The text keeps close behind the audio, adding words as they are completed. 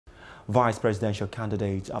Vice presidential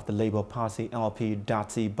candidate of the Labour Party LP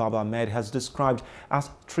Datti Baba-Ahmed has described as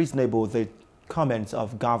treasonable the comments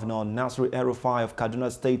of Governor Nasir El-Rufai of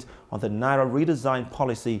Kaduna State on the Naira Redesign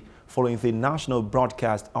policy following the national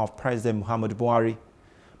broadcast of President Muhammadu Buhari.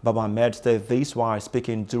 Baba-Ahmed said this while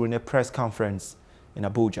speaking during a press conference in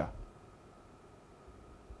Abuja.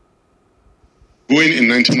 Going in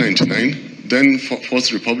 1999, then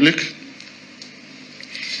Fourth Republic,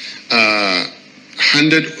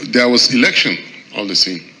 there was election all the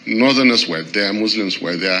same. Northerners were there, Muslims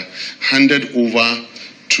were there, handed over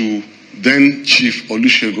to then Chief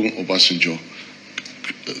Olusegun Obasanjo,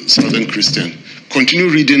 Southern Christian. Continue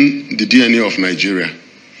reading the DNA of Nigeria.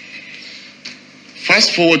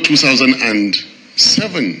 Fast forward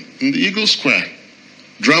 2007, in the Eagle Square,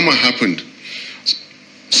 drama happened.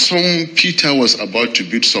 Some Peter was about to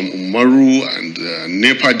beat some Umaru, and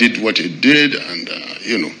NEPA did what it did, and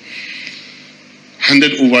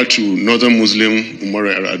handed over to Northern Muslim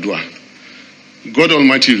Umaru Yar'Adua. God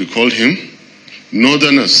Almighty recalled him.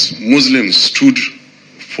 Northerners, Muslims stood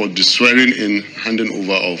for the swearing-in, handing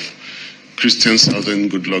over of Christian Southern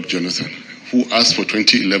Goodluck Jonathan, who asked for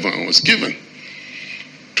 2011 and was given.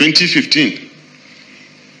 2015,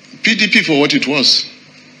 PDP for what it was,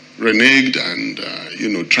 reneged and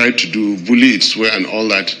tried to do bully its way and all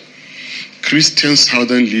that. Christian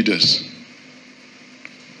Southern leaders,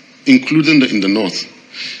 including in the north,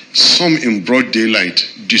 some in broad daylight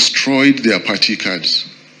destroyed their party cards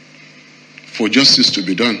for justice to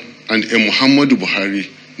be done. And Muhammadu Buhari,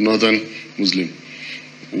 Northern Muslim,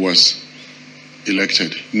 was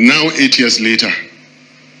elected. Now 8 years later,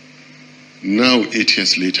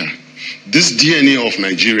 this DNA of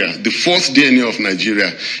Nigeria, the fourth DNA of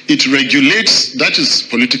Nigeria, it regulates, that is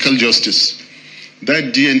political justice.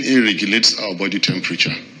 That DNA regulates our body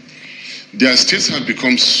temperature. Their states have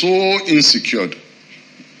become so insecure.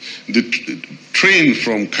 The train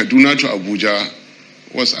from Kaduna to Abuja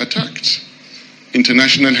was attacked.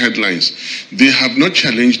 International headlines. They have not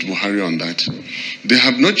challenged Buhari on that. They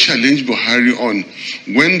have not challenged Buhari on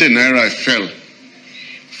when the Naira fell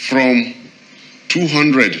from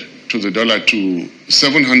 200 to the dollar to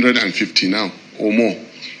 750 now or more.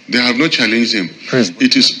 They have not challenged him.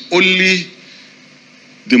 It is only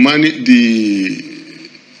the money, the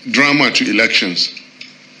drama to elections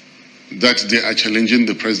that they are challenging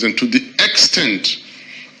the president to the extent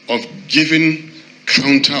of giving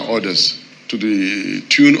counter orders to the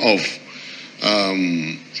tune of,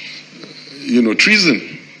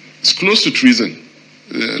 treason. It's close to treason.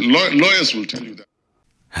 Lawyers will tell you that.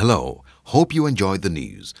 Hello, hope you enjoyed the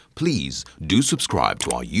news. Please do subscribe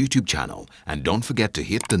to our YouTube channel and don't forget to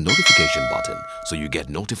hit the notification button so you get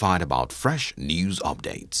notified about fresh news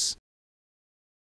updates.